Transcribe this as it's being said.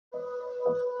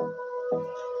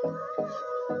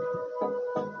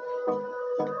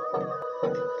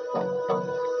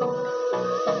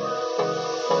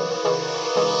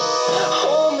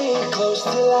Hold me close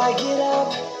till I get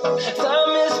up.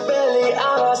 Time is barely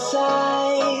on our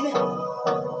side.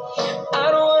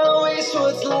 I don't wanna waste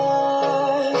what's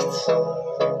left.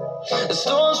 The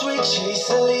storms we chase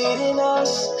are leading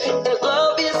us, and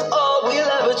love is all we'll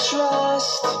ever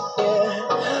trust. Yeah,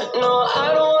 no,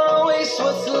 I don't wanna waste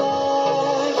what's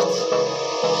left.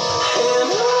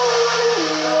 And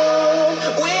on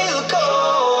we'll go,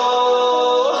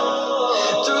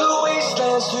 through the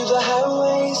wastelands, through the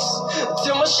highways,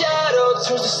 till my shadow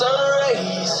turns to sun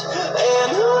rays.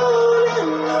 And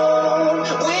on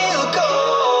we'll go,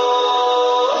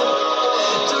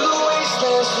 through the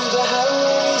wastelands, through the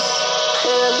highways,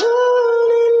 and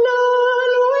on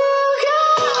we'll go.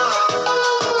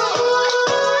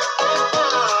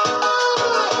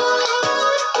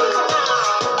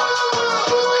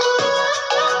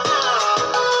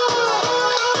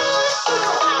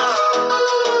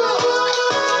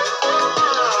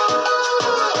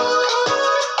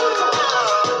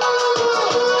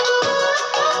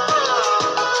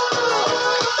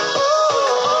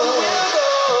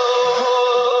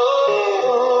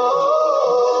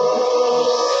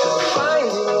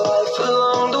 Finding life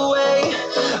along the way,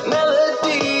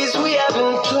 melodies we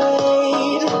haven't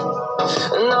played.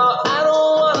 No, I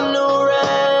don't want no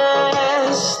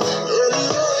rest.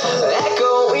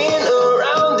 Echoing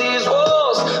around these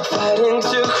walls, fighting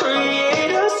to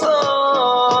create a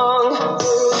song.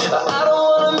 I don't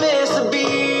wanna miss a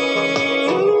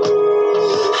beat.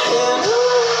 And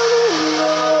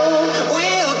on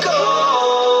we'll go,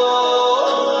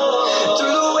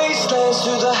 through the wastelands,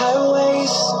 through the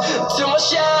highways, till my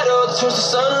shadow turns to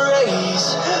sun rays.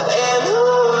 And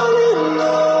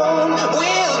on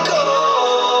we'll go,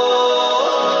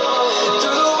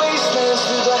 through the wastelands,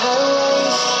 through the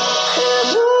highways,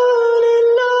 and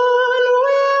on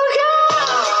we'll go.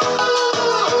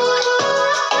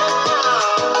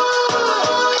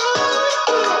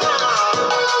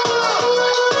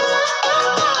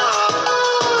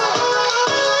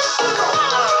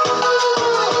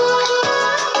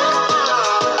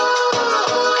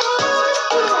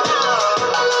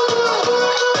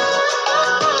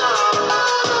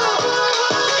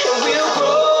 And we'll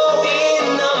grow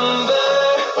in number,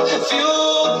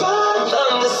 fueled by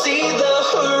them to see the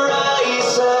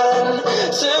horizon,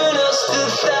 turn us to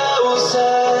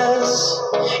thousands.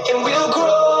 And we'll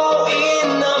grow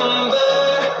in number,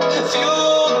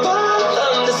 fueled by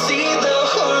them to see the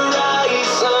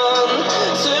horizon,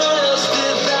 turn us to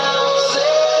thousands.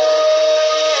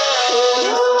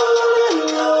 And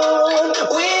on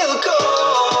we'll go,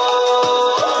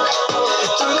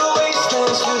 through the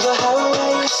wastelands, through the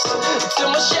highways,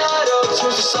 till my shadow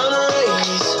turns to sun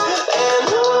rays.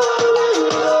 And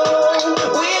on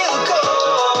we'll go,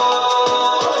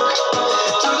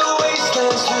 through the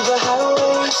wastelands, through the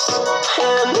highways,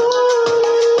 and on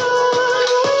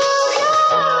we'll go.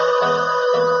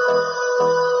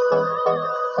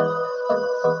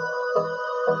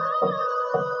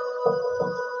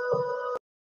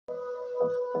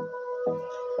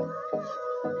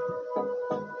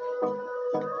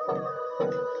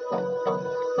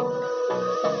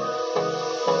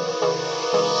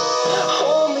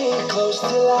 Hold me close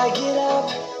till I get up.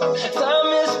 Time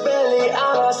is barely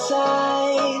on our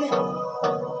side.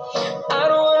 I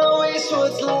don't wanna waste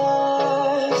what's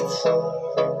left.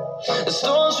 The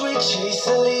storms we chase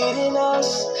are leading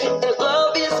us, and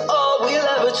love is all we'll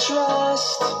ever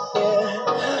trust. Yeah,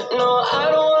 no, I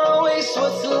don't wanna waste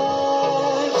what's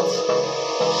left.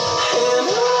 And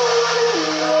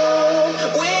on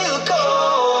we'll go,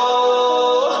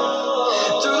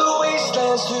 through the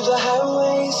wastelands, through the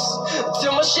highways,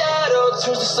 till my shadow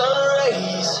turns to sun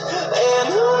rays.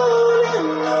 And on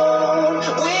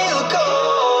we'll go,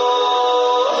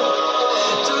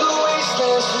 through the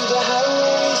wastelands, through the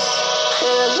highways,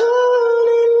 and on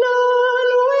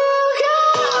we'll go.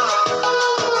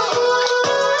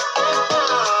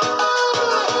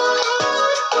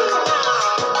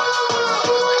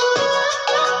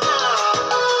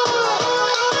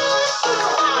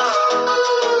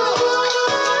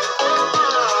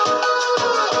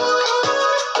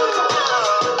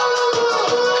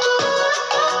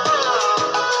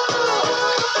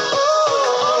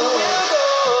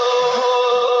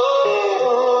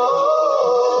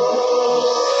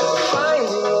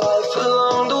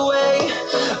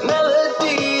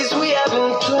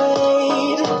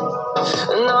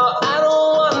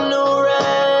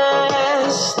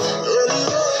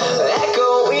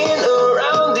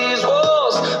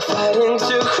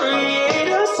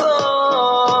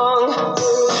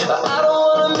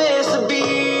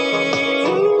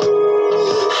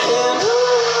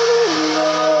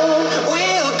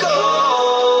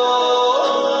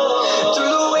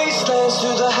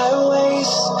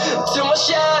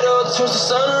 towards the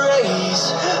sun rays,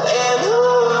 and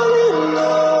on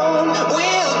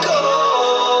we'll go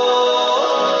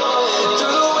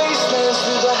through the wastelands,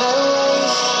 through the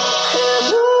highways,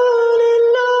 and on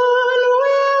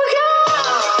we'll go.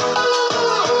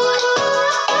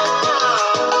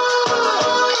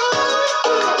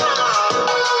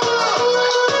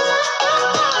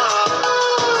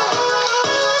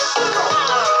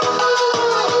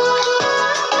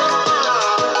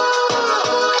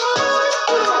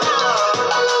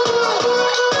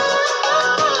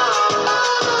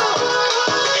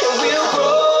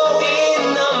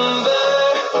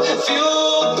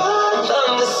 Fueled by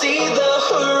them to see the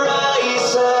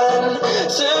horizon,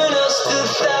 turn us to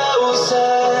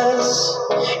thousands,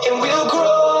 and we'll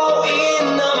grow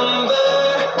in number.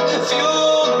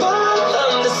 Fueled by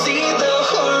them to see the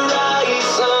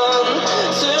horizon,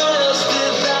 turn us to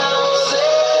thousands,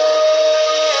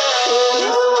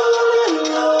 and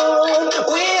on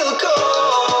we'll go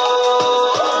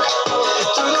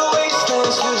through the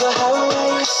wastelands, through the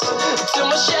highways, till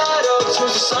my shadow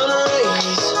turns to sun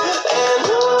rays.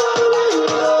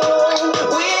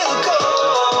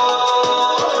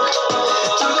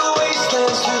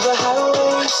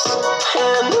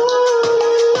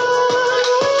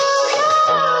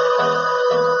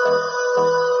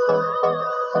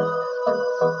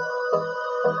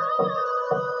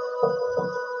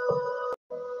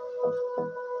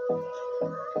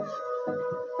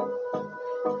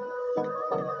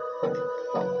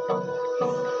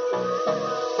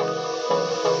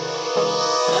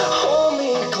 Hold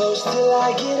me close till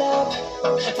I get up.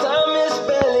 Time is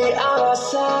barely on our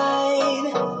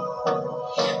side.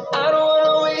 I don't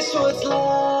wanna waste what's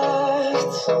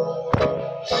left.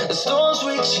 The storms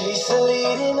we chase are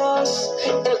leading us,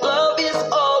 and love